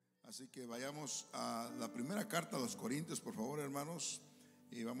Así que vayamos a la primera carta a los Corintios, por favor, hermanos.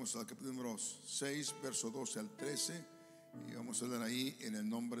 Y vamos al capítulo número 6, verso 12 al 13. Y vamos a leer ahí en el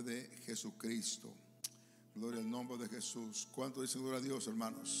nombre de Jesucristo. Gloria al nombre de Jesús. ¿Cuánto dicen gloria a Dios,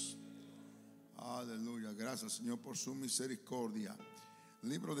 hermanos? Aleluya. Gracias, Señor, por su misericordia.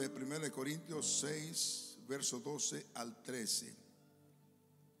 Libro de 1 Corintios 6, verso 12 al 13.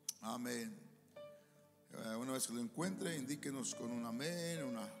 Amén. Una vez que lo encuentre, indíquenos con un amén,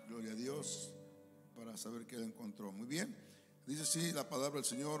 una gloria a Dios, para saber que lo encontró. Muy bien. Dice así la palabra del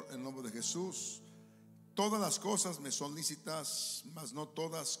Señor en nombre de Jesús: todas las cosas me son lícitas, mas no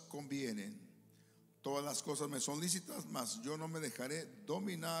todas convienen. Todas las cosas me son lícitas, mas yo no me dejaré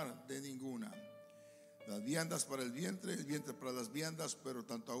dominar de ninguna. Las viandas para el vientre para las viandas, pero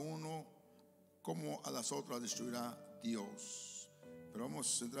tanto a uno como a las otras destruirá Dios. Pero vamos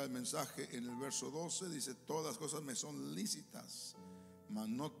a centrar el mensaje en el verso 12. Dice: todas las cosas me son lícitas, mas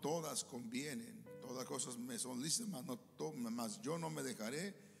no todas convienen. Todas las cosas me son lícitas, mas yo no me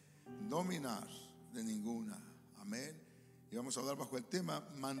dejaré dominar de ninguna. Amén. Y vamos a hablar bajo el tema: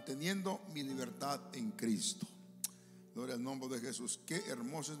 manteniendo mi libertad en Cristo. Gloria al nombre de Jesús. Qué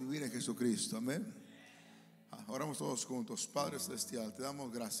hermoso es vivir en Jesucristo. Amén. Oramos todos juntos. Padre celestial, te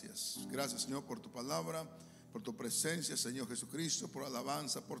damos gracias. Gracias, Señor, por tu palabra, por tu presencia, Señor Jesucristo, por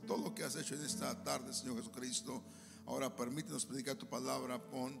alabanza, por todo lo que has hecho en esta tarde, Señor Jesucristo. Ahora permítenos predicar tu palabra.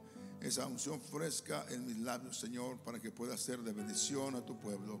 Pon esa unción fresca en mis labios, Señor, para que pueda ser de bendición a tu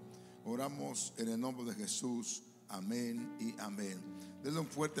pueblo. Oramos en el nombre de Jesús. Amén y amén. Denle un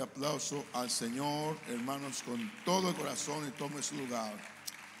fuerte aplauso al Señor, hermanos, con todo el corazón, y tome su lugar.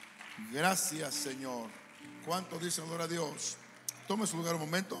 Gracias, Señor. ¿Cuánto dicen gloria a Dios? Tome su lugar un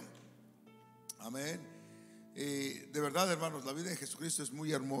momento. Amén. De verdad, hermanos, la vida de Jesucristo es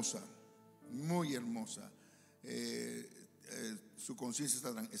muy hermosa, muy hermosa. Su conciencia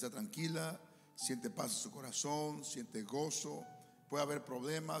está tranquila, siente paz en su corazón, siente gozo. Puede haber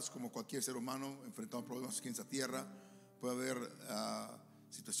problemas, como cualquier ser humano enfrentando problemas aquí en esta tierra. Puede haber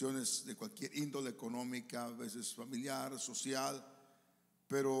situaciones de cualquier índole, económica, a veces familiar, social.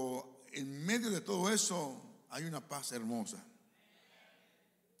 Pero en medio de todo eso hay una paz hermosa.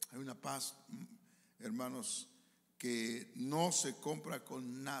 Hay una paz, hermanos, que no se compra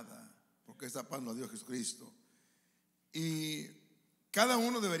con nada, porque esta paz nos dio Jesucristo. Y cada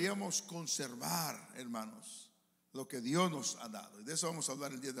uno deberíamos conservar, hermanos, lo que Dios nos ha dado. Y de eso vamos a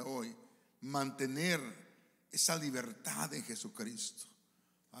hablar el día de hoy: mantener esa libertad en Jesucristo.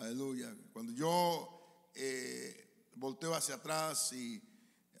 Aleluya. Cuando yo volteo hacia atrás y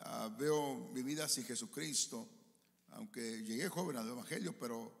veo mi vida sin Jesucristo, aunque llegué joven al Evangelio,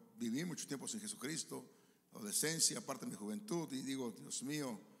 pero viví mucho tiempo sin Jesucristo, adolescencia, parte de mi juventud, y digo: Dios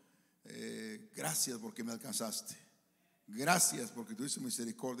mío, gracias porque me alcanzaste. Gracias porque tuviste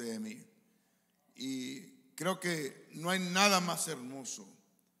misericordia de mí. Y creo que no hay nada más hermoso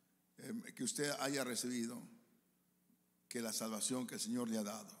que usted haya recibido que la salvación que el Señor le ha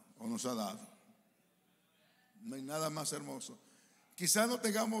dado o nos ha dado. No hay nada más hermoso. Quizás no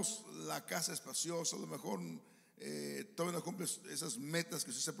tengamos la casa espaciosa, a lo mejor todavía no cumple esas metas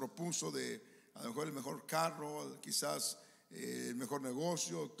que usted se propuso, de a lo mejor el mejor carro, quizás el mejor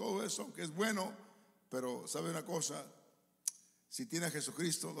negocio, todo eso que es bueno. Pero sabe una cosa: si tiene a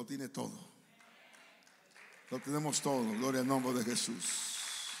Jesucristo, lo tiene todo. Lo tenemos todo. Gloria al nombre de Jesús.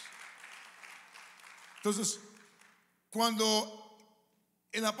 Entonces, cuando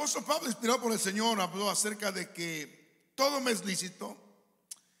el apóstol Pablo, inspirado por el Señor, habló acerca de que todo me es lícito,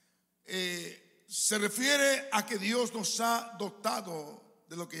 se refiere a que Dios nos ha dotado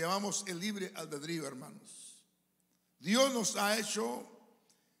de lo que llamamos el libre albedrío, hermanos. Dios nos ha hecho,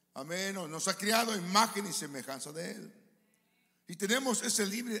 amén, nos ha creado a imagen y semejanza de Él, y tenemos ese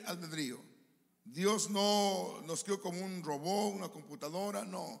libre albedrío. Dios no nos creó como un robot, una computadora,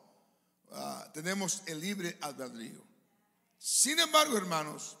 no. Tenemos el libre albedrío. Sin embargo,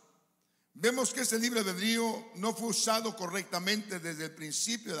 hermanos, vemos que ese libre albedrío no fue usado correctamente desde el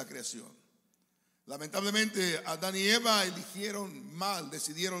principio de la creación. Lamentablemente, Adán y Eva eligieron mal,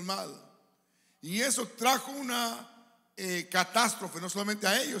 decidieron mal, y eso trajo una catástrofe, no solamente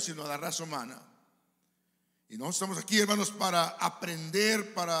a ellos, sino a la raza humana. Y nosotros estamos aquí, hermanos, para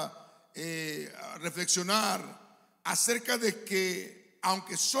aprender, para reflexionar acerca de que,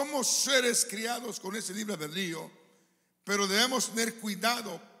 aunque somos seres criados con ese libre albedrío, pero debemos tener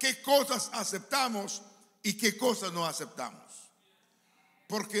cuidado qué cosas aceptamos y qué cosas no aceptamos.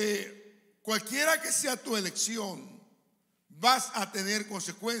 Porque cualquiera que sea tu elección, vas a tener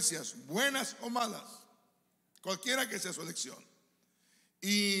consecuencias, buenas o malas. Cualquiera que sea su elección.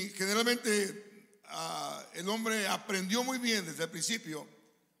 Y generalmente el hombre aprendió muy bien desde el principio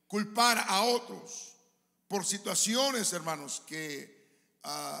culpar a otros por situaciones, hermanos, que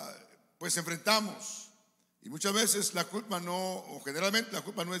pues enfrentamos. Y muchas veces la culpa no, o generalmente la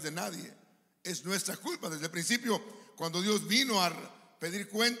culpa no es de nadie, es nuestra culpa. Desde el principio, cuando Dios vino a pedir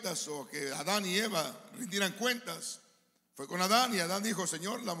cuentas, o que Adán y Eva rindieran cuentas, fue con Adán, y Adán dijo: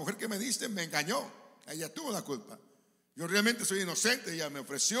 Señor, la mujer que me diste me engañó, ella tuvo la culpa. Yo realmente soy inocente, ella me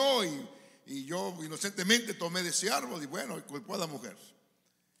ofreció y yo inocentemente tomé de ese árbol, y bueno, culpó a la mujer.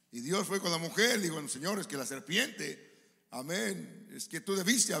 Y Dios fue con la mujer y dijo: bueno, Señor, es que la serpiente, amén, es que tú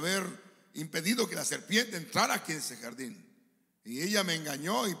debiste haber impedido que la serpiente entrara aquí en ese jardín. Y ella me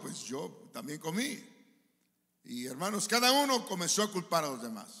engañó y pues yo también comí. Y hermanos, cada uno comenzó a culpar a los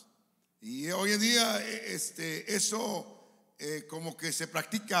demás. Y hoy en día eso como que se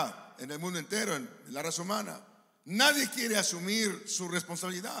practica en el mundo entero, en la raza humana. Nadie quiere asumir su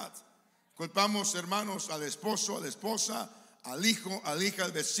responsabilidad. Culpamos, hermanos, al esposo, a la esposa, al hijo, a la hija,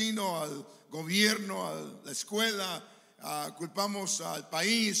 al vecino, al gobierno, a la escuela, culpamos al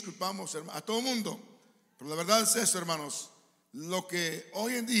país, culpamos a todo el mundo. Pero la verdad es eso, hermanos: lo que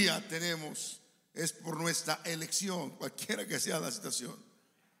hoy en día tenemos es por nuestra elección, cualquiera que sea la situación.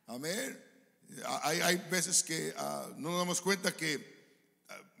 Amén. Hay veces que no nos damos cuenta que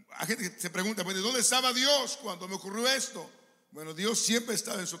hay gente que se pregunta: ¿de dónde estaba Dios cuando me ocurrió esto? Bueno, Dios siempre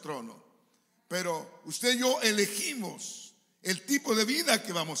estaba en su trono, pero usted y yo elegimos el tipo de vida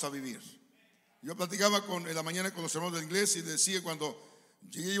que vamos a vivir. Yo platicaba en la mañana con los hermanos de inglés y decía: cuando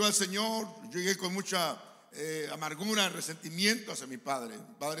llegué yo al Señor, llegué con mucha amargura, resentimiento hacia mi padre.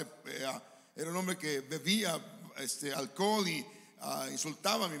 Mi padre era un hombre que bebía alcohol y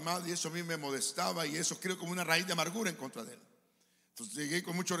insultaba a mi madre, y eso a mí me molestaba, y eso creo como una raíz de amargura en contra de él. Entonces llegué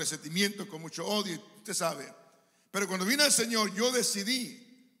con mucho resentimiento, con mucho odio, usted sabe. Pero cuando vine al Señor, yo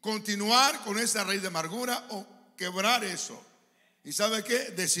decidí continuar con esa raíz de amargura o quebrar eso. ¿Y sabe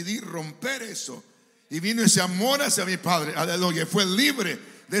qué? Decidí romper eso, y vino ese amor hacia mi padre, aleluya, fue libre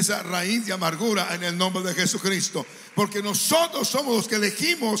de esa raíz de amargura en el nombre de Jesucristo. Porque nosotros somos los que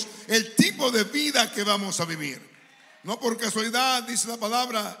elegimos el tipo de vida que vamos a vivir. No por casualidad dice la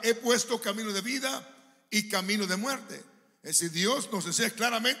palabra: he puesto camino de vida y camino de muerte. Es decir, Dios nos enseña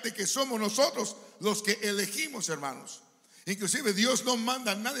claramente que somos nosotros los que elegimos, hermanos. Inclusive Dios no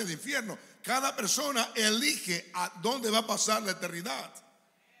manda a nadie al infierno. Cada persona elige a dónde va a pasar la eternidad.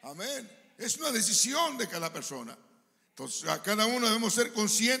 Amén. Es una decisión de cada persona. Entonces a cada uno debemos ser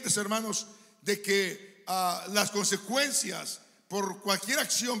conscientes, hermanos, de que las consecuencias por cualquier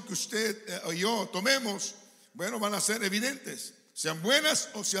acción que usted o yo tomemos, bueno, van a ser evidentes, sean buenas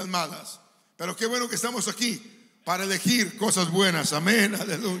o sean malas. Pero qué bueno que estamos aquí para elegir cosas buenas. Amén,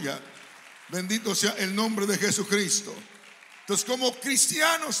 aleluya. Bendito sea el nombre de Jesucristo. Entonces, como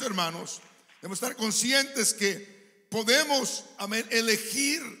cristianos, hermanos, debemos estar conscientes que podemos, amén,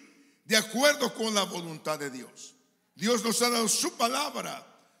 elegir de acuerdo con la voluntad de Dios. Dios nos ha dado su palabra,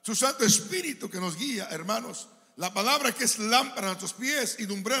 su Santo Espíritu que nos guía, hermanos. La palabra que es lámpara a nuestros pies y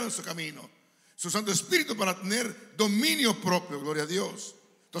lumbrera a nuestro camino. Su Santo Espíritu para tener dominio propio, gloria a Dios.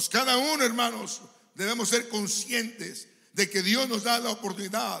 Entonces cada uno, hermanos, debemos ser conscientes de que Dios nos da la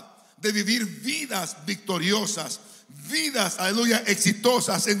oportunidad de vivir vidas victoriosas, vidas, aleluya,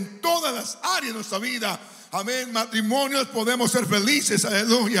 exitosas en todas las áreas de nuestra vida. Amén. Matrimonios podemos ser felices,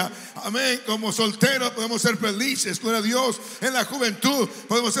 aleluya. Amén. Como solteros podemos ser felices, gloria a Dios. En la juventud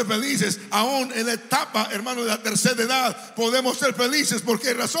podemos ser felices. Aún en la etapa, hermano, de la tercera edad podemos ser felices. ¿Por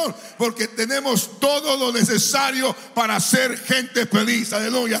qué razón? Porque tenemos todo lo necesario para ser gente feliz,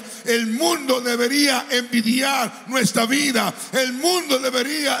 aleluya. El mundo debería envidiar nuestra vida. El mundo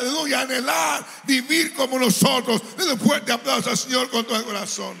debería, aleluya, anhelar vivir como nosotros. Denle un fuerte aplauso al Señor con todo el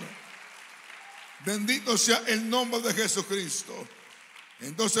corazón. Bendito sea el nombre de Jesucristo.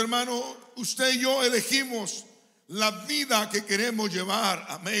 Entonces, hermano, usted y yo elegimos la vida que queremos llevar,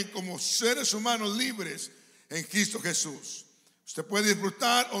 amén, como seres humanos libres en Cristo Jesús. Usted puede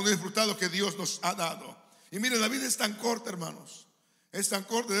disfrutar o no disfrutar lo que Dios nos ha dado. Y mire, la vida es tan corta, hermanos. Es tan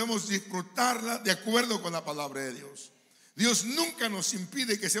corta, debemos disfrutarla de acuerdo con la palabra de Dios. Dios nunca nos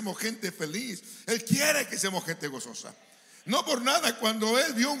impide que seamos gente feliz. Él quiere que seamos gente gozosa. No por nada, cuando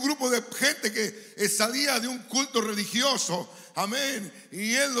él vio un grupo de gente que salía de un culto religioso, amén,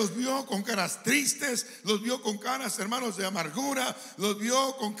 y él los vio con caras tristes, los vio con caras, hermanos, de amargura, los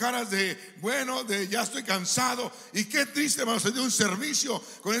vio con caras de, bueno, de ya estoy cansado. Y qué triste, hermanos, se dio un servicio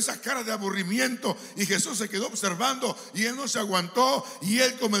con esa cara de aburrimiento, y Jesús se quedó observando y él no se aguantó, y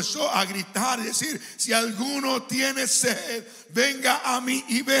él comenzó a gritar y decir: si alguno tiene sed, venga a mí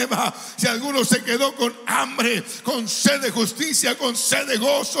y beba. Si alguno se quedó con hambre, con sed de justicia, con sed de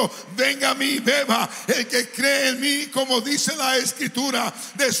gozo, venga a mí y beba. El que cree en mí, como dice la la escritura: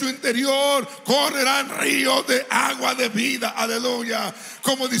 de su interior correrán ríos de agua de vida. Aleluya.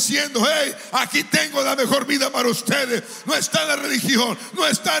 Como diciendo: hey, aquí tengo la mejor vida para ustedes. No está en la religión, no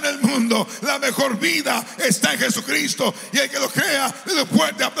está en el mundo. La mejor vida está en Jesucristo. Y el que lo crea, le un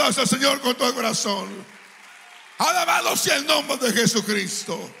fuerte aplauso al Señor con todo el corazón. Alabado sea el nombre de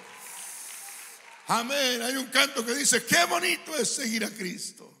Jesucristo. Amén. Hay un canto que dice: qué bonito es seguir a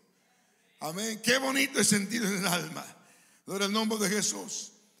Cristo. Amén. Qué bonito es sentir en el alma. Gloria al nombre de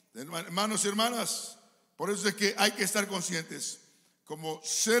Jesús. Hermanos y hermanas, por eso es que hay que estar conscientes. Como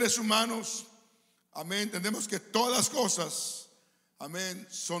seres humanos, amén, entendemos que todas las cosas, amén,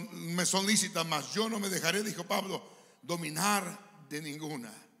 me son lícitas, mas yo no me dejaré, dijo Pablo, dominar de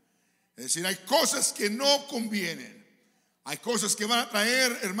ninguna. Es decir, hay cosas que no convienen. Hay cosas que van a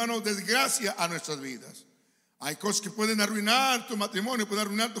traer, hermanos, desgracia a nuestras vidas. Hay cosas que pueden arruinar tu matrimonio, pueden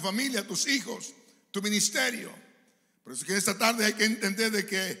arruinar tu familia, tus hijos, tu ministerio. Por eso que esta tarde hay que entender de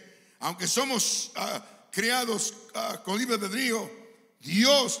que aunque somos creados con libre albedrío,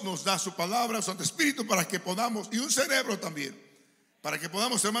 Dios nos da su palabra, su Santo Espíritu, para que podamos, y un cerebro también, para que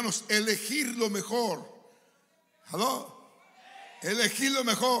podamos, hermanos, elegir lo mejor. ¿Aló? Elegir lo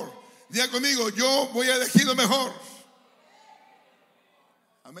mejor. Diga conmigo: yo voy a elegir lo mejor.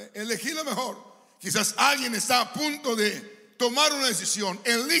 Amén. Elegir lo mejor. Quizás alguien está a punto de tomar una decisión.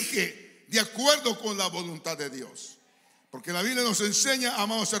 Elige de acuerdo con la voluntad de Dios. Porque la Biblia nos enseña,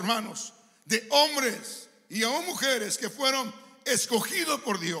 amados hermanos, de hombres y aún mujeres que fueron escogidos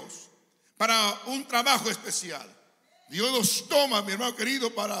por Dios para un trabajo especial. Dios los toma, mi hermano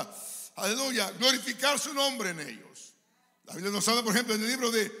querido, para, aleluya, glorificar su nombre en ellos. La Biblia nos habla, por ejemplo, en el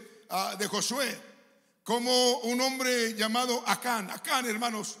libro de Josué, como un hombre llamado Acán. Acán,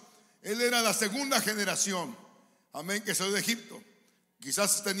 hermanos, él era la segunda generación, amén, que salió de Egipto.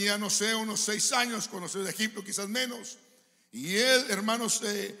 Quizás tenía, no sé, unos 6 años cuando salió de Egipto, quizás menos. Y él, hermanos,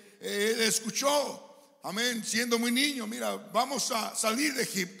 él escuchó, amén, siendo muy niño: mira, vamos a salir de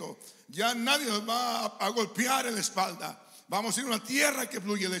Egipto. Ya nadie nos va a golpear en la espalda. Vamos a ir a una tierra que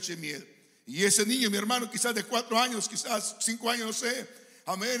fluye leche y miel. Y ese niño, mi hermano, quizás de 4 años, quizás 5 años, no sé,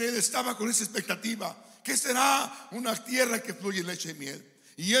 amén, él estaba con esa expectativa: ¿qué será una tierra que fluye leche y miel?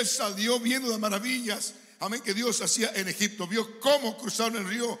 Y él salió viendo las maravillas, amén, que Dios hacía en Egipto. Vio cómo cruzaron el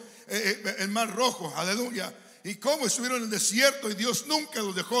río, el mar rojo, aleluya. Y cómo estuvieron en el desierto, y Dios nunca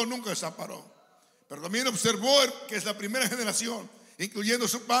los dejó, nunca los desamparó. Pero también observó que es la primera generación, incluyendo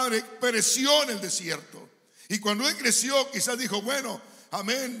su padre, pereció en el desierto. Y cuando él creció, quizás dijo: bueno,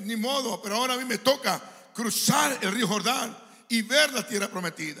 amén, ni modo, pero ahora a mí me toca cruzar el río Jordán y ver la tierra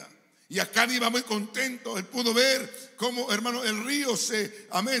prometida. Y acá iba muy contento. Él pudo ver cómo, hermano, el río se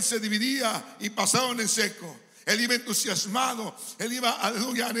dividía y pasaban en seco. Él iba entusiasmado. Él iba,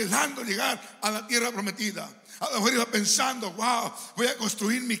 aleluya, anhelando llegar a la tierra prometida. A lo mejor iba pensando: wow, voy a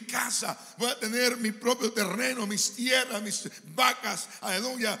construir mi casa, voy a tener mi propio terreno, mis tierras, mis vacas,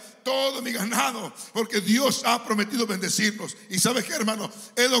 aleluya, todo mi ganado, porque Dios ha prometido bendecirnos. Y ¿sabes qué, hermano?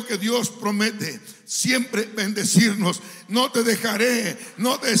 Es lo que Dios promete, siempre bendecirnos. No te dejaré,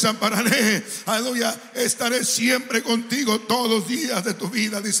 no te desampararé, aleluya, estaré siempre contigo todos los días de tu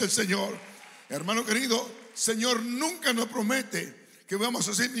vida, dice el Señor. Hermano querido, Señor nunca nos promete que vamos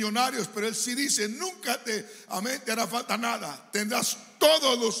a ser millonarios, pero Él sí dice: nunca te hará falta nada, tendrás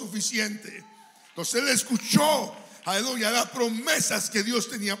todo lo suficiente. Entonces Él escuchó, aleluya, las promesas que Dios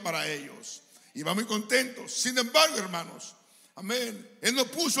tenía para ellos, y va muy contento. Sin embargo, hermanos, amén, Él no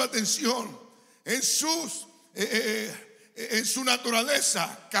puso atención en su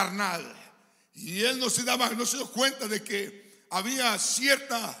naturaleza carnal, y Él no se dio cuenta de que había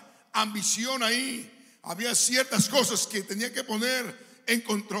cierta ambición ahí. Había ciertas cosas que tenía que poner en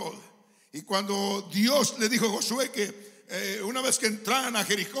control. Y cuando Dios le dijo a Josué que una vez que entraran a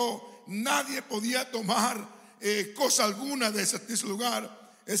Jericó, nadie podía tomar cosa alguna de ese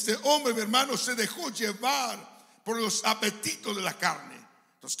lugar, este hombre, mi hermano, se dejó llevar por los apetitos de la carne.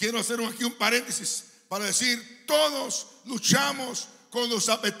 Entonces quiero hacer aquí un paréntesis para decir: todos luchamos con los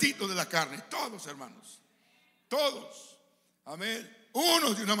apetitos de la carne. Todos, hermanos, todos. Amén.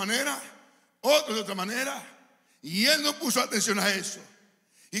 Unos de una manera, otros de otra manera. Y él no puso atención a eso.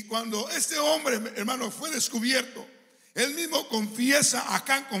 Y cuando este hombre, hermano, fue descubierto, él mismo confiesa,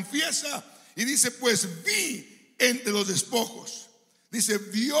 Acán confiesa y dice: pues vi entre los despojos. Dice: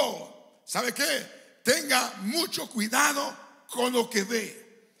 vio. ¿Sabe qué? Tenga mucho cuidado con lo que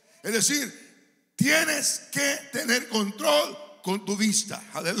ve. Es decir, tienes que tener control con tu vista.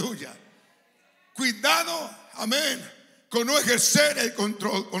 Aleluya. Cuidado, amén, con no ejercer el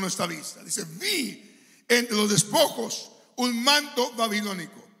control con nuestra vista. Dice: vi entre los despojos un manto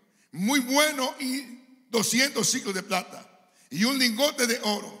babilónico muy bueno y 200 siclos de plata. y un lingote de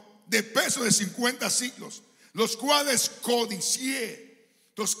oro de peso de 50 siclos, los cuales codicié.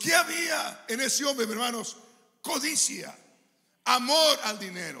 Entonces, ¿qué había en ese hombre, hermanos? Codicia, amor al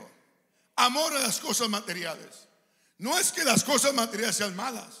dinero, amor a las cosas materiales. No es que las cosas materiales sean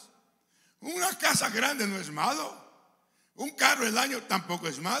malas. Una casa grande no es malo. Un carro del año tampoco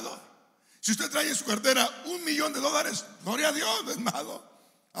es malo. Si usted trae en su cartera $1,000,000, gloria a Dios, no es malo.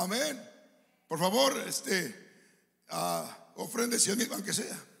 Amén. Por favor, ofrende 100,000, aunque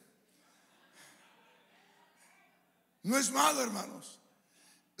sea. No es malo, hermanos.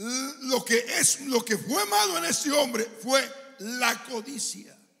 Lo que fue malo en este hombre fue la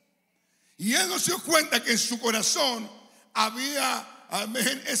codicia. Y él no se dio cuenta que en su corazón había,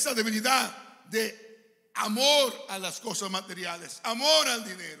 amén, esa debilidad de amor a las cosas materiales, amor al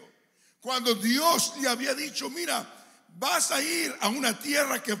dinero. Cuando Dios le había dicho, mira, vas a ir a una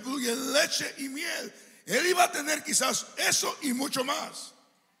tierra que fluye leche y miel, él iba a tener quizás eso y mucho más.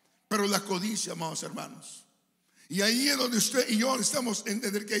 Pero la codicia, amados hermanos, y ahí es donde usted y yo necesitamos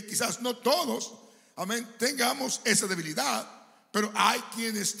entender que quizás no todos, amén, tengamos esa debilidad, pero hay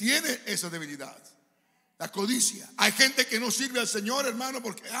quienes tienen esa debilidad, la codicia. Hay gente que no sirve al Señor, hermano,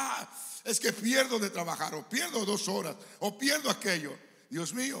 porque es que pierdo de trabajar, o pierdo 2 horas, o pierdo aquello.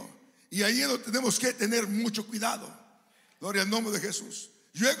 Dios mío. Y ahí es donde tenemos que tener mucho cuidado. Gloria al nombre de Jesús.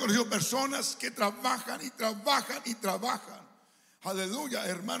 Yo he conocido personas que trabajan y trabajan y trabajan, aleluya,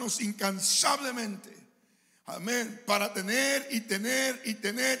 hermanos, incansablemente. Amén. Para tener y tener y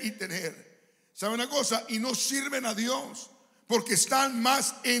tener y tener. ¿Sabe una cosa? Y no sirven a Dios, porque están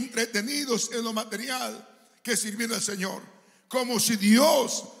más entretenidos en lo material que sirviendo al Señor. Como si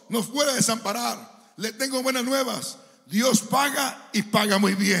Dios nos fuera a desamparar. Le tengo buenas nuevas. Dios paga y paga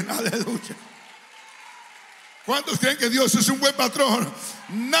muy bien. Aleluya. ¿Cuántos creen que Dios es un buen patrón?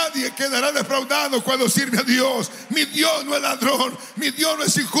 Nadie quedará defraudado cuando sirve a Dios. Mi Dios no es ladrón, mi Dios no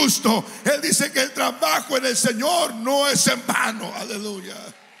es injusto. Él dice que el trabajo en el Señor no es en vano. Aleluya.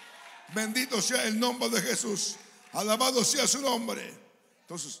 Bendito sea el nombre de Jesús. Alabado sea su nombre.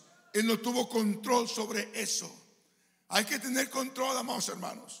 Entonces, Él no tuvo control sobre eso. Hay que tener control, amados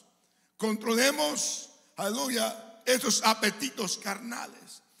hermanos. Controlemos, aleluya, estos apetitos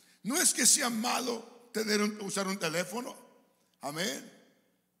carnales. No es que sea malo usar un teléfono. Amén.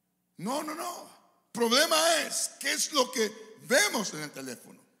 No. Problema es qué es lo que vemos en el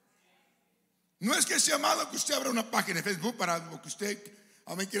teléfono. No es que sea malo que usted abra una página de Facebook para lo que usted,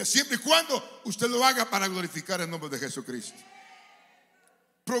 amén, quiera, siempre y cuando usted lo haga para glorificar el nombre de Jesucristo.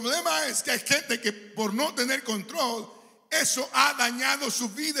 Problema es que hay gente que por no tener control, eso ha dañado su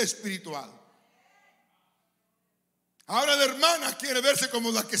vida espiritual. Ahora la hermana quiere verse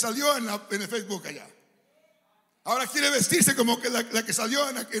como la que salió en el Facebook allá. Ahora quiere vestirse como que la que salió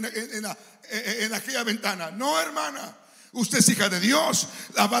en aquella ventana. No, hermana, usted es hija de Dios,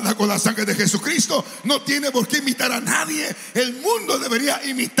 lavada con la sangre de Jesucristo. No tiene por qué imitar a nadie. El mundo debería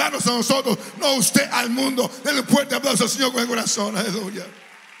imitarnos a nosotros, no usted al mundo. Denle un fuerte aplauso al Señor con el corazón. Aleluya.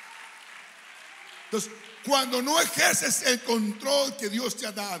 Entonces, cuando no ejerces el control que Dios te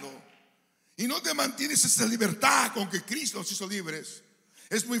ha dado y no te mantienes esa libertad con que Cristo nos hizo libres,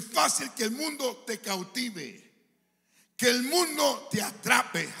 es muy fácil que el mundo te cautive, que el mundo te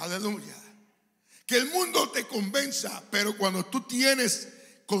atrape, aleluya, que el mundo te convenza. Pero cuando tú tienes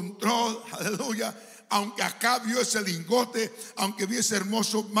control, aleluya, aunque acá vio ese lingote, aunque vio ese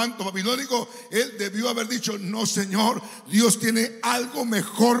hermoso manto babilónico, él debió haber dicho: no, Señor, Dios tiene algo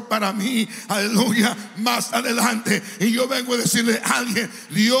mejor para mí, aleluya, más adelante. Y yo vengo a decirle a alguien: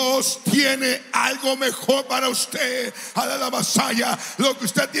 Dios tiene algo mejor para usted. Aleluya. Lo que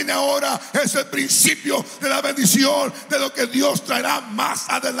usted tiene ahora es el principio de la bendición de lo que Dios traerá más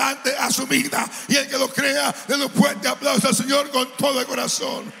adelante a su vida. Y el que lo crea, denle un fuerte aplauso al Señor con todo el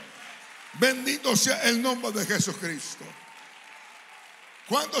corazón. Bendito sea el nombre de Jesucristo.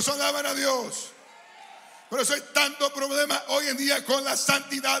 ¿Cuántos alaban a Dios? Por eso hay tanto problema hoy en día con la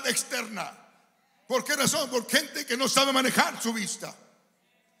santidad externa. ¿Por qué razón? Por gente que no sabe manejar su vista.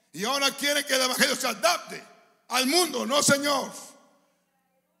 Y ahora quiere que el evangelio se adapte al mundo. No, Señor.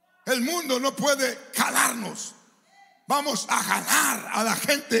 El mundo no puede jalarnos. Vamos a jalar a la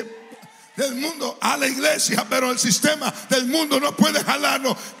gente del mundo a la iglesia, pero el sistema del mundo no puede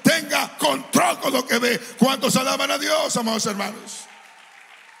jalarnos. Tenga control con lo que ve. ¿Cuántos alaban a Dios, amados hermanos?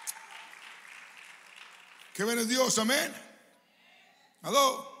 Que ven Dios, amén.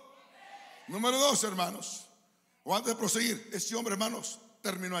 Aló. Número 2, hermanos. O antes de proseguir, este hombre, hermanos,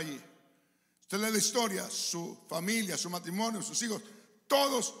 terminó allí. Usted lee la historia, su familia, su matrimonio, sus hijos,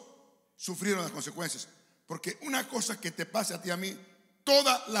 todos sufrieron las consecuencias. Porque una cosa que te pase a ti, a mí,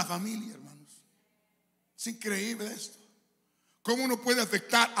 toda la familia, hermanos. Es increíble esto. cómo uno puede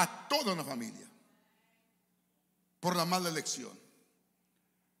afectar a toda una familia por la mala elección.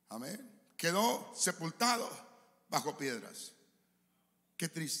 Amén. Quedó sepultado bajo piedras. Qué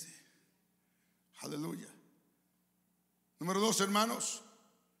triste. Aleluya. Número 2, hermanos,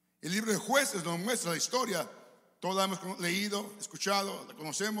 el libro de Jueces nos muestra la historia. Todos la hemos leído, escuchado, la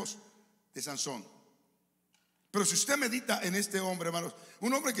conocemos, de Sansón. Pero si usted medita en este hombre, hermanos,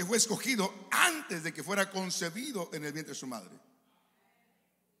 un hombre que fue escogido antes de que fuera concebido en el vientre de su madre.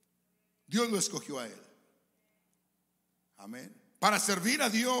 Dios lo escogió a él. Amén. Para servir a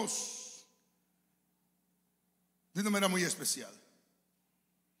Dios de una manera muy especial.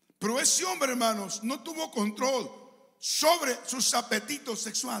 Pero ese hombre, hermanos, no tuvo control sobre sus apetitos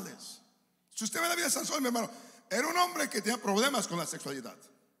sexuales. Si usted ve la vida de Sansón, mi hermano, era un hombre que tenía problemas con la sexualidad.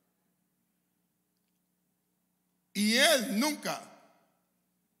 Y él nunca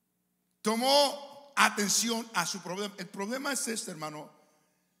tomó atención a su problema. El problema es este, hermano,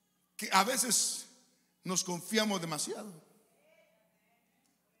 que a veces nos confiamos demasiado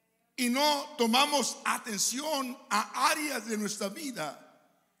y no tomamos atención a áreas de nuestra vida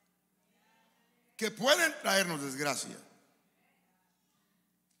que pueden traernos desgracia.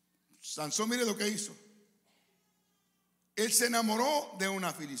 Sansón, mire lo que hizo. Él se enamoró de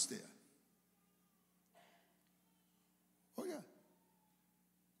una filistea. Oiga,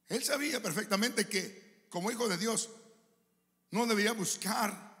 él sabía perfectamente que como hijo de Dios no debía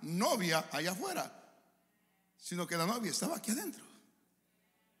buscar novia allá afuera, sino que la novia estaba aquí adentro.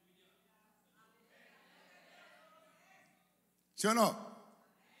 ¿Sí o no?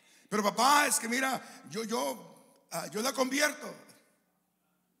 Pero papá, es que mira, yo la convierto.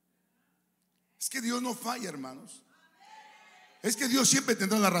 Es que Dios no falla, hermanos. Es que Dios siempre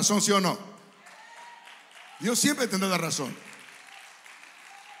tendrá la razón, ¿sí o no? Dios siempre tendrá la razón.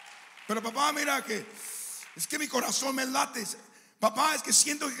 Pero papá, mira que es que mi corazón me late. Papá, es que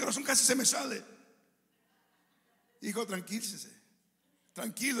siento que el corazón casi se me sale. Hijo, tranquilícese.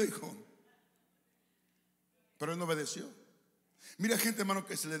 Tranquilo, hijo. Pero él no obedeció. Mira gente, hermano,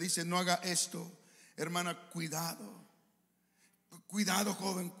 que se le dice no haga esto. Hermana, cuidado. Cuidado,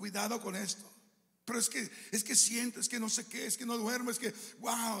 joven, cuidado con esto. Pero es que siento, es que no sé qué, es que no duermo, es que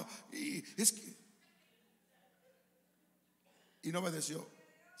wow, y no obedeció.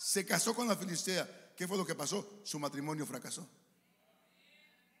 Se casó con la filistea. ¿Qué fue lo que pasó? Su matrimonio fracasó.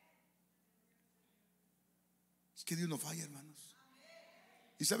 Es que Dios no falla, hermanos.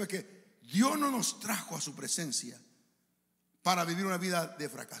 Y sabe que Dios no nos trajo a su presencia para vivir una vida de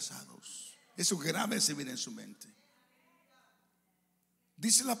fracasados. Eso grave se viene en su mente.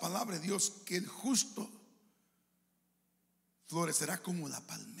 Dice la palabra de Dios que el justo florecerá como la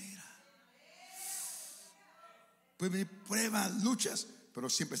palmera. Puede venir pruebas, luchas, pero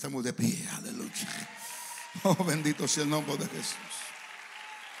siempre estamos de pie. Aleluya. Oh, bendito sea el nombre de Jesús.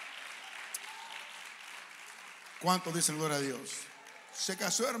 ¿Cuántos dicen gloria a Dios? Se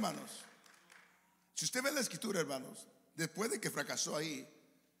casó, hermanos. Si usted ve la escritura, hermanos, después de que fracasó ahí,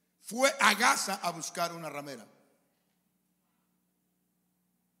 fue a Gaza a buscar una ramera.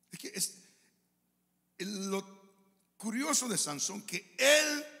 Es que es lo curioso de Sansón, que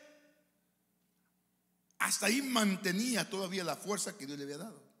él hasta ahí mantenía todavía la fuerza que Dios le había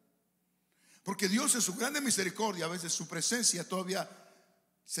dado. Porque Dios en su grande misericordia, a veces su presencia todavía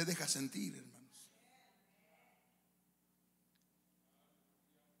se deja sentir, hermanos.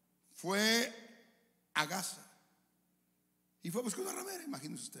 Fue a Gaza y fue a buscar una ramera,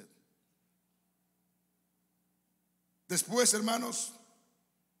 imagínese usted. Después, hermanos,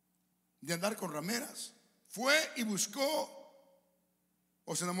 de andar con rameras, fue y buscó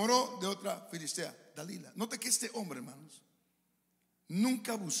o se enamoró de otra filistea, Dalila. Note que este hombre, hermanos,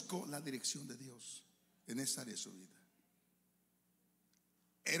 nunca buscó la dirección de Dios en esa área de su vida.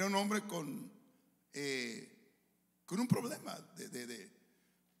 Era un hombre con un problema de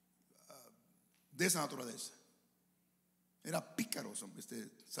esa naturaleza. Era pícaro este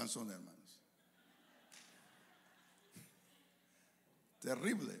Sansón, hermanos.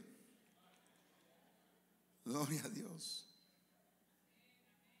 Terrible. Gloria a Dios.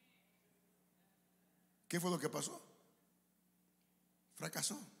 ¿Qué fue lo que pasó?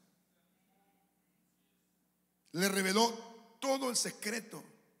 Fracasó. Le reveló todo el secreto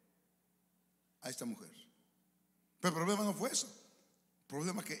a esta mujer. Pero el problema no fue eso. El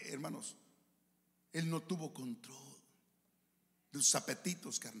problema es que, hermanos, él no tuvo control de sus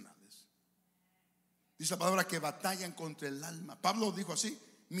apetitos carnales. Dice la palabra que batallan contra el alma. Pablo dijo así: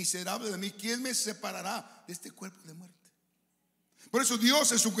 miserable de mí, ¿quién me separará de este cuerpo de muerte? Por eso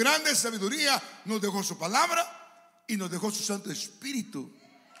Dios en su grande sabiduría nos dejó su palabra y nos dejó su Santo Espíritu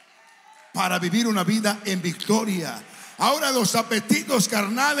para vivir una vida en victoria. Ahora los apetitos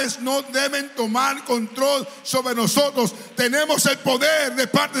carnales no deben tomar control sobre nosotros. Tenemos el poder de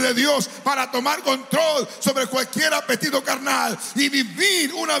parte de Dios para tomar control sobre cualquier apetito carnal y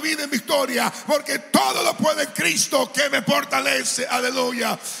vivir una vida en victoria, porque todo lo puede Cristo que me fortalece.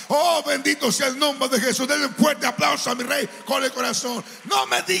 Aleluya. Oh, bendito sea el nombre de Jesús. Denle un fuerte aplauso a mi Rey con el corazón. No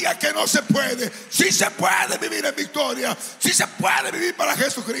me diga que no se puede. Sí se puede vivir en victoria. Sí se puede vivir para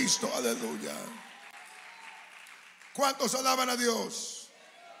Jesucristo. Aleluya. ¿Cuántos alaban a Dios?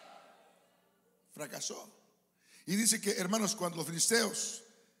 Fracasó. Y dice que, hermanos, cuando los filisteos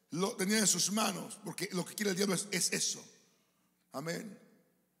lo tenían en sus manos, porque lo que quiere el diablo es eso. Amén.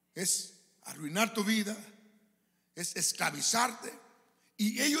 Es arruinar tu vida, es esclavizarte.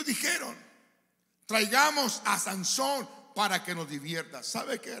 Y ellos dijeron: traigamos a Sansón para que nos divierta.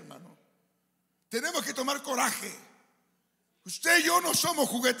 ¿Sabe qué, hermano? Tenemos que tomar coraje. Usted y yo no somos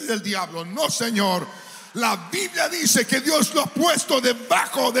juguetes del diablo. No, Señor. La Biblia dice que Dios lo ha puesto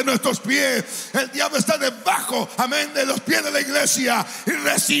debajo de nuestros pies. El diablo está debajo, amén, de los pies de la iglesia. Y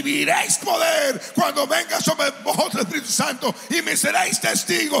recibiréis poder cuando venga sobre vosotros el Espíritu Santo, y me seréis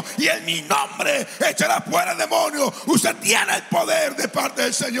testigo, y en mi nombre echará fuera demonio. Usted tiene el poder de parte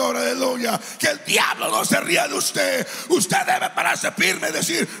del Señor. Aleluya. Que el diablo no se ría de usted. Usted debe pararse firme y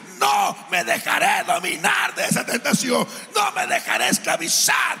decir: no me dejaré dominar de esa tentación. No me dejaré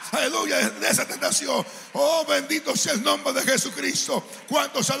esclavizar, aleluya, de esa tentación. Oh, bendito sea el nombre de Jesucristo.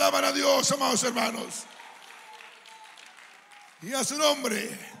 ¿Cuántos alaban a Dios, amados hermanos? Y a su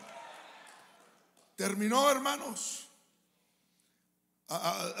nombre. Terminó, hermanos.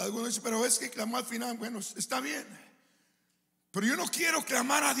 Algunos dicen: pero es que clamó al final. Bueno, está bien, pero yo no quiero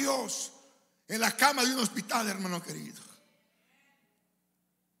clamar a Dios en la cama de un hospital, hermano querido,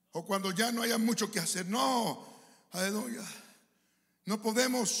 o cuando ya no haya mucho que hacer. No, aleluya. No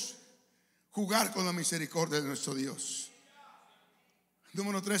podemos jugar con la misericordia de nuestro Dios.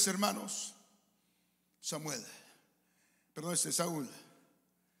 Número 3, hermanos. Saúl,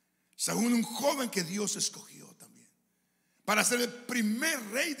 un joven que Dios escogió también para ser el primer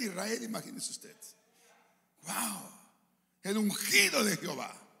rey de Israel. Imagínense usted. Wow. El ungido de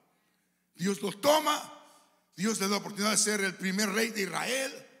Jehová. Dios lo toma. Dios le da la oportunidad de ser el primer rey de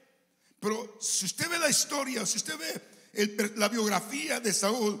Israel. Pero si usted ve la historia, si usted ve la biografía de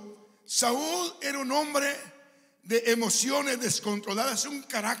Saúl era un hombre de emociones descontroladas, un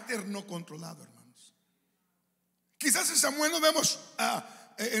carácter no controlado, hermanos. Quizás en Samuel no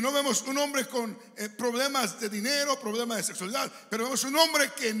vemos un hombre con problemas de dinero, problemas de sexualidad, pero vemos un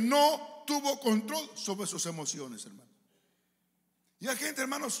hombre que no tuvo control sobre sus emociones, hermanos. Y hay gente,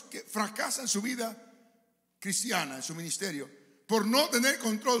 hermanos, que fracasa en su vida cristiana, en su ministerio, por no tener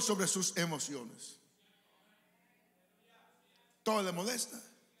control sobre sus emociones. Todo le molesta,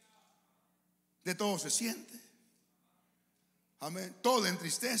 de todo se siente, amén, todo le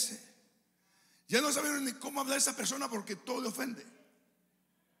entristece. Ya no saben ni cómo hablar a esa persona porque todo le ofende.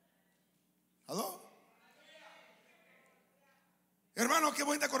 ¿Aló? Hermano, qué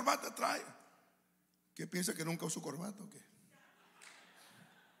bonita corbata trae. ¿Qué piensa, que nunca uso corbata o qué?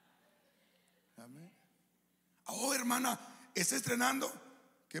 Amén. Oh, hermana, está estrenando.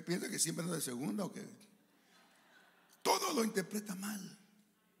 ¿Qué piensa, que siempre anda de segunda o qué? Todo lo interpreta mal.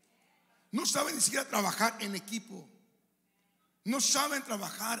 No saben ni siquiera trabajar en equipo. No saben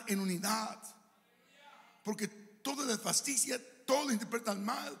trabajar en unidad, porque todo les fastidia, todo lo interpretan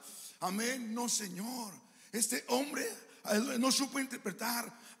mal. Amén. No, Señor. Este hombre no supo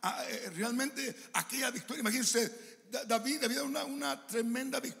interpretar realmente aquella victoria. Imagínense usted, David había una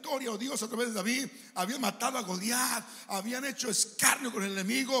tremenda victoria, Dios a través de David había matado a Goliat, habían hecho escarnio con el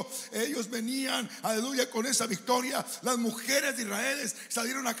enemigo. Ellos venían, aleluya, con esa victoria. Las mujeres de Israel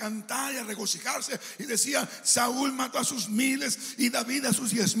salieron a cantar y a regocijarse y decían: Saúl mató a sus miles y David a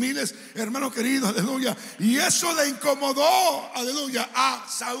sus 10,000. Hermano querido, aleluya. Y eso le incomodó, aleluya, a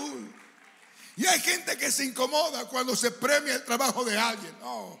Saúl. Y hay gente que se incomoda cuando se premia el trabajo de alguien.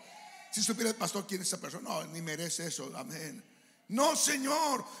 No. Si supiera el pastor quién es esa persona, no, ni merece eso. Amén. No,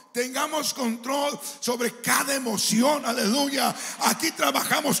 Señor, tengamos control sobre cada emoción. Aleluya. Aquí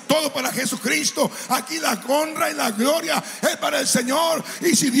trabajamos todo para Jesucristo. Aquí la honra y la gloria es para el Señor.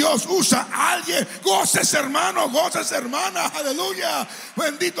 Y si Dios usa a alguien, goces, hermano, goces, hermana. Aleluya.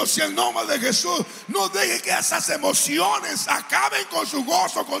 Bendito sea el nombre de Jesús. No deje que esas emociones acaben con su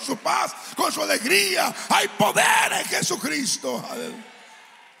gozo, con su paz, con su alegría. Hay poder en Jesucristo. Aleluya.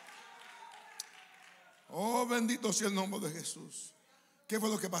 Oh, bendito sea el nombre de Jesús. ¿Qué fue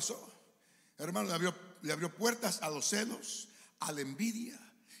lo que pasó? Hermano, le abrió puertas a los celos, a la envidia.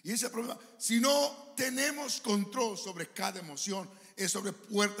 Y ese problema, si no tenemos control sobre cada emoción, es sobre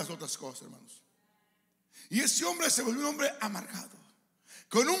puertas a otras cosas, hermanos. Y ese hombre se volvió un hombre amargado,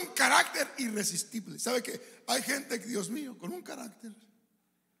 con un carácter irresistible. ¿Sabe que hay gente, Dios mío, con un carácter?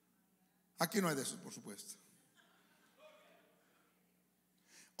 Aquí no hay de esos, por supuesto.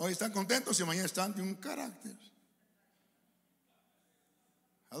 Hoy están contentos y mañana están de un carácter.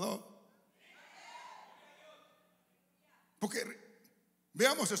 ¿Aló? Porque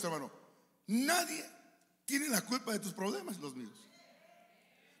veamos esto, hermano. Nadie tiene la culpa de tus problemas, los míos.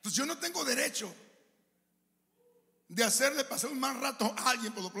 Entonces yo no tengo derecho de hacerle pasar un mal rato a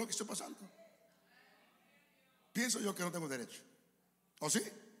alguien por lo que estoy pasando. Pienso yo que no tengo derecho. ¿O sí?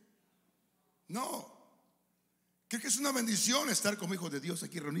 No. Creo que es una bendición estar como hijos de Dios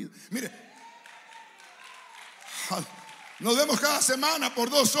aquí reunidos. Mire, nos vemos cada semana por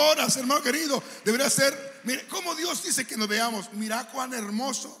 2 horas, hermano querido. Debería ser, mire, como Dios dice que nos veamos. Mira cuán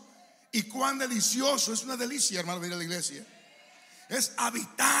hermoso y cuán delicioso. Es una delicia, hermano, venir a la iglesia. Es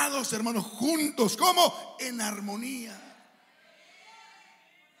habitados, hermanos, juntos. ¿Cómo? En armonía.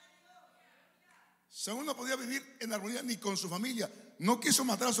 Saúl no podía vivir en armonía ni con su familia. No quiso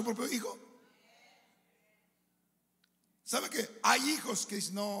matar a su propio hijo. ¿Sabe qué? Hay hijos que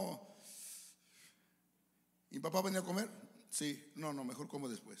dicen, no, ¿y papá venía a comer? Sí, no, mejor como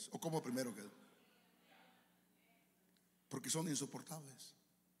después. O como primero que él. Porque son insoportables.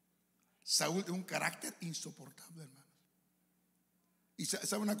 Saúl tiene un carácter insoportable, hermanos. Y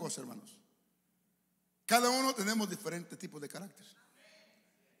sabe una cosa, hermanos, cada uno tenemos diferentes tipos de carácter.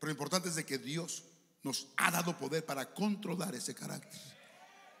 Pero lo importante es de que Dios nos ha dado poder para controlar ese carácter.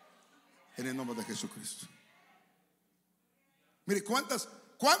 En el nombre de Jesucristo. Mire, ¿cuántas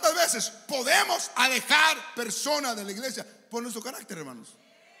veces podemos alejar personas de la iglesia por nuestro carácter, hermanos?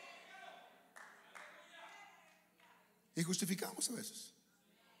 Y justificamos a veces.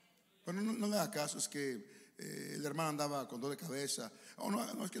 Pero no le haga caso, es que la hermana andaba con dolor de cabeza.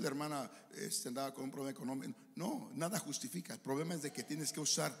 No es que la hermana andaba con un problema económico. No, nada justifica. El problema es de que tienes que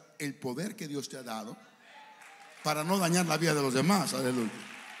usar el poder que Dios te ha dado para no dañar la vida de los demás. Aleluya.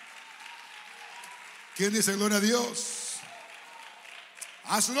 ¿Quién dice gloria a Dios?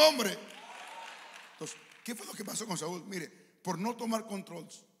 A su nombre. Entonces, ¿qué fue lo que pasó con Saúl? Mire, por no tomar control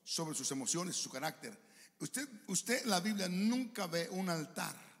sobre sus emociones, su carácter. Usted en la Biblia nunca ve un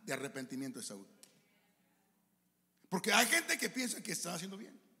altar de arrepentimiento de Saúl. Porque hay gente que piensa que está haciendo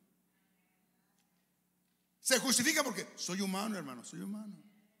bien. Se justifica porque soy humano, hermano, soy humano.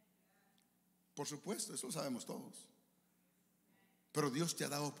 Por supuesto, eso lo sabemos todos. Pero Dios te ha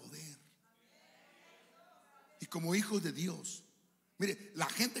dado poder. Y como hijos de Dios, mire, la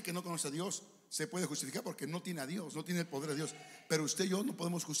gente que no conoce a Dios se puede justificar porque no tiene a Dios, no tiene el poder de Dios. Pero usted y yo no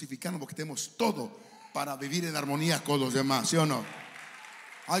podemos justificarnos porque tenemos todo para vivir en armonía con los demás, ¿sí o no?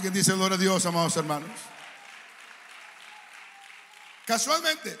 Alguien dice gloria a Dios, amados hermanos.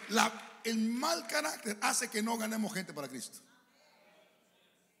 Casualmente, el mal carácter hace que no ganemos gente para Cristo.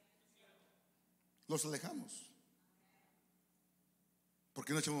 Los alejamos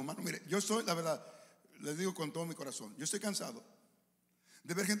porque no echamos mano. Mire, yo soy, la verdad, les digo con todo mi corazón, yo estoy cansado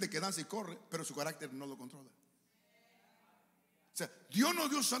de ver gente que danza y corre, pero su carácter no lo controla. O sea, Dios nos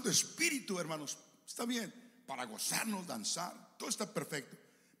dio su Santo Espíritu, hermanos. Está bien, para gozarnos, danzar, todo está perfecto.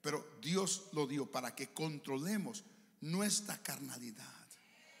 Pero Dios lo dio para que controlemos nuestra carnalidad.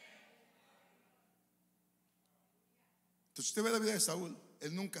 Entonces usted ve la vida de Saúl,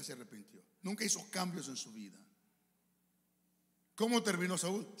 él nunca se arrepintió, nunca hizo cambios en su vida. ¿Cómo terminó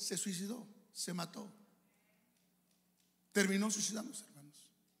Saúl? Se suicidó, se mató. Terminó suicidándose, hermanos.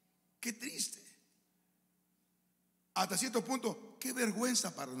 Qué triste. Hasta cierto punto, qué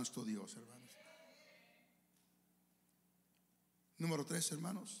vergüenza para nuestro Dios, hermanos. Número 3,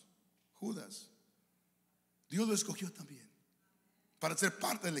 hermanos, Judas. Dios lo escogió también para ser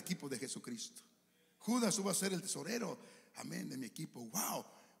parte del equipo de Jesucristo. Judas iba a ser el tesorero, amén, de mi equipo. Wow,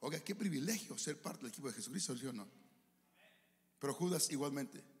 oiga, qué privilegio ser parte del equipo de Jesucristo, ¿sí o no? Pero Judas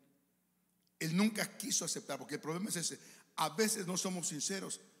igualmente, él nunca quiso aceptar, porque el problema es ese. A veces no somos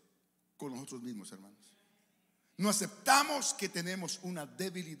sinceros con nosotros mismos, hermanos. No aceptamos que tenemos una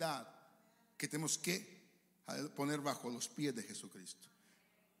debilidad que tenemos que poner bajo los pies de Jesucristo.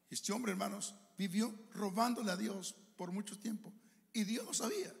 Este hombre, hermanos, vivió robándole a Dios por mucho tiempo y Dios lo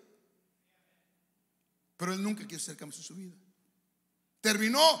sabía, pero él nunca quiso hacer cambios en su vida.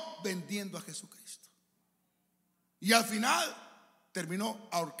 Terminó vendiendo a Jesucristo y al final terminó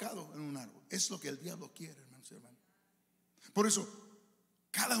ahorcado en un árbol. Es lo que el diablo quiere, hermanos y hermanas. Por eso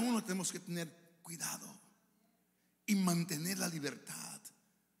cada uno tenemos que tener cuidado y mantener la libertad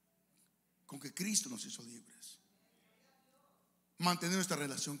con que Cristo nos hizo libres. Mantener nuestra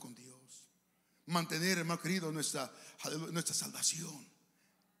relación con Dios. Mantener, hermano querido, nuestra salvación.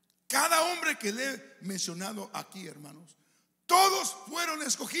 Cada hombre que le he mencionado aquí, hermanos, todos fueron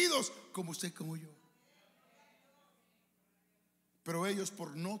escogidos como usted, como yo. Pero ellos,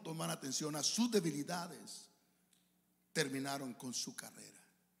 por no tomar atención a sus debilidades, terminaron con su carrera.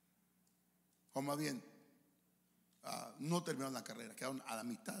 O más bien, no terminaron la carrera, quedaron a la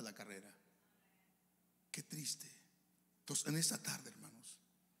mitad de la carrera. Qué triste. Entonces, en esta tarde, hermanos,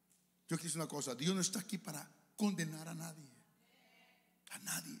 yo quiero decir una cosa: Dios no está aquí para condenar a nadie. A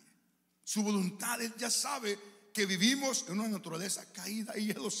nadie. Su voluntad, Él ya sabe que vivimos en una naturaleza caída,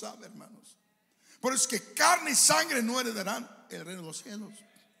 y Él lo sabe, hermanos. Por eso es que carne y sangre no heredarán el reino de los cielos.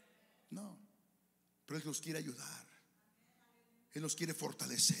 No. Pero Él nos quiere ayudar. Él nos quiere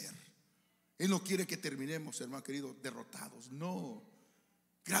fortalecer. Él no quiere que terminemos, hermano querido, derrotados. No.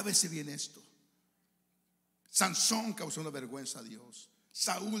 Grábese bien esto. Sansón causó una vergüenza a Dios.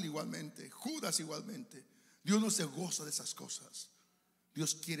 Saúl igualmente. Judas igualmente. Dios no se goza de esas cosas.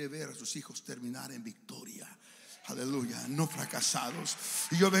 Dios quiere ver a sus hijos terminar en victoria. Aleluya, no fracasados.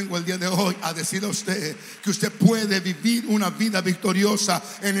 Y yo vengo el día de hoy a decirle a usted que usted puede vivir una vida victoriosa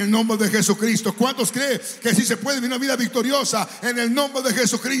en el nombre de Jesucristo. ¿Cuántos creen que sí se puede vivir una vida victoriosa en el nombre de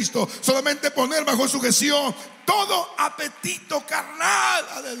Jesucristo? Solamente poner bajo sujeción todo apetito carnal.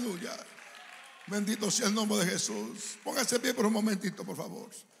 Aleluya. Bendito sea el nombre de Jesús. Póngase bien por un momentito, por favor.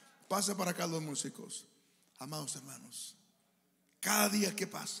 Pase para acá los músicos. Amados hermanos, cada día que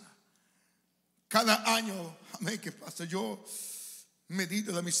pasa, cada año, amén, que pasa, yo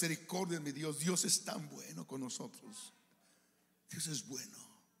medito la misericordia de mi Dios. Dios es tan bueno con nosotros. Dios es bueno.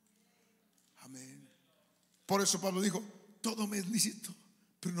 Amén. Por eso Pablo dijo: todo me es lícito,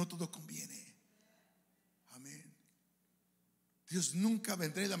 pero no todo conviene. Amén. Dios nunca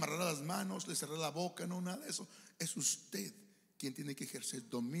vendrá y le amarrará las manos, le cerrará la boca. No, nada de eso. Es usted quien tiene que ejercer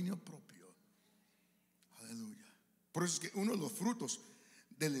dominio propio. Aleluya. Por eso es que uno de los frutos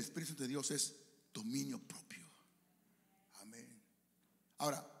del Espíritu de Dios es dominio propio. Amén.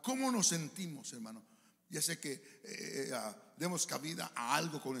 Ahora, ¿cómo nos sentimos, hermano? Ya sé que demos cabida a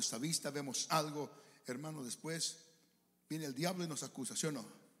algo con nuestra vista, vemos algo, hermano, después viene el diablo y nos acusa, ¿sí o no?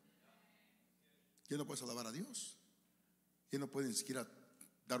 Ya no puedes alabar a Dios. Ya no puedes ni siquiera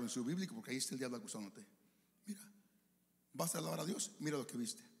dar un estudio bíblico, porque ahí está el diablo acusándote. Mira, vas a alabar a Dios, mira lo que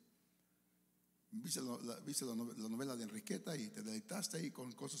viste. Viste la novela de Enriqueta y te deleitaste ahí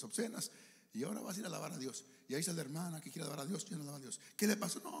con cosas obscenas, y ahora vas a ir a alabar a Dios. Y ahí está la hermana que quiere alabar a Dios, yo no alabo a Dios. ¿Qué le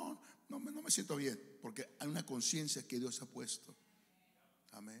pasó? No me siento bien, porque hay una conciencia que Dios ha puesto.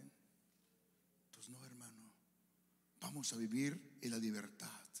 Amén. Entonces, no, hermano, vamos a vivir en la libertad,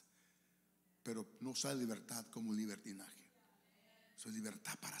 pero no sea libertad como libertinaje. Soy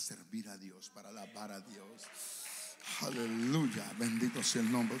libertad para servir a Dios, para alabar a Dios. Aleluya, bendito sea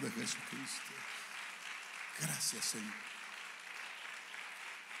el nombre de Jesucristo. Gracias, Señor.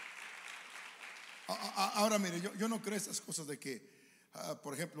 Ahora mire, yo no creo esas cosas de que,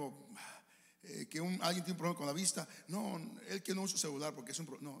 por ejemplo, que alguien tiene un problema con la vista. No, él que no usa celular porque es un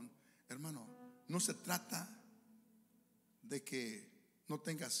problema. No, hermano, no se trata de que no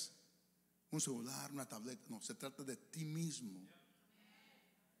tengas un celular, una tableta. No, se trata de ti mismo.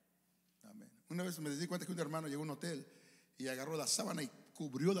 Amén. Una vez me di cuenta que un hermano llegó a un hotel y agarró la sábana y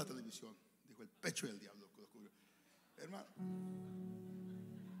cubrió la televisión. Dijo: el pecho del diablo lo cubrió. Hermano,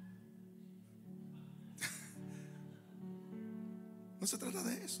 no se trata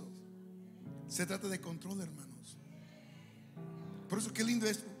de eso. Se trata de control, hermanos. Por eso qué lindo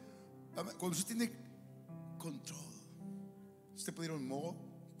es cuando usted tiene control. Usted puede ir a un mall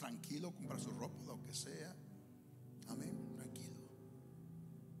tranquilo, comprar su ropa, lo que sea. Amén, tranquilo.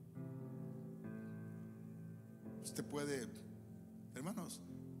 Usted puede, hermanos,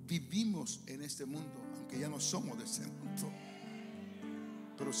 vivimos en este mundo, aunque ya no somos de este mundo.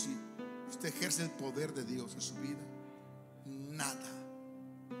 Pero si usted ejerce el poder de Dios en su vida, nada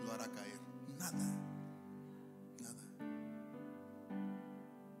lo hará caer. Nada.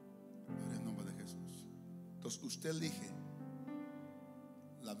 En el nombre de Jesús. Entonces usted elige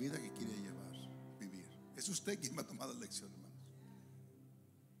la vida que quiere llevar, vivir. Es usted quien va a tomar la elección, hermanos.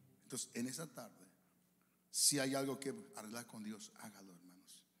 Entonces, en esa tarde, si hay algo que arreglar con Dios, hágalo,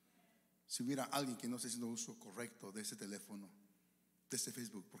 hermanos. Si hubiera alguien que no esté haciendo uso correcto de ese teléfono, de ese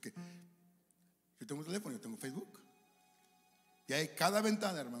Facebook, porque yo tengo un teléfono, yo tengo Facebook, y hay cada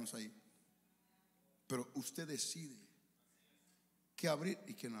ventana, hermanos, ahí. Pero usted decide qué abrir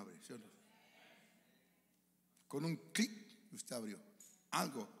y qué no abrir, ¿sí o no? Con un clic usted abrió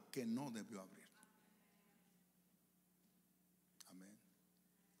algo que no debió abrir. Amén.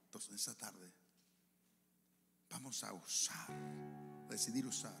 Entonces, esta tarde vamos a decidir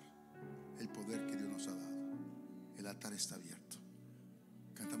usar el poder que Dios nos ha dado. El altar está abierto.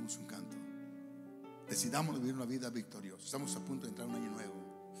 cantamos un canto. Decidamos vivir una vida victoriosa. Estamos a punto de entrar a un año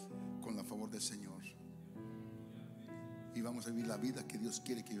nuevo con el favor del Señor, y vamos a vivir la vida que Dios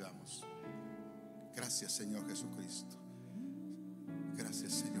quiere que vivamos. Gracias, Señor Jesucristo.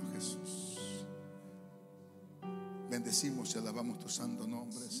 Gracias, Señor Jesús. Bendecimos y alabamos tu santo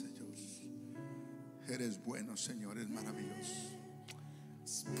nombre, Señor. Eres bueno, Señor, eres maravilloso.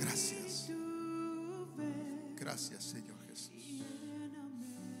 Gracias. Gracias, Señor Jesús.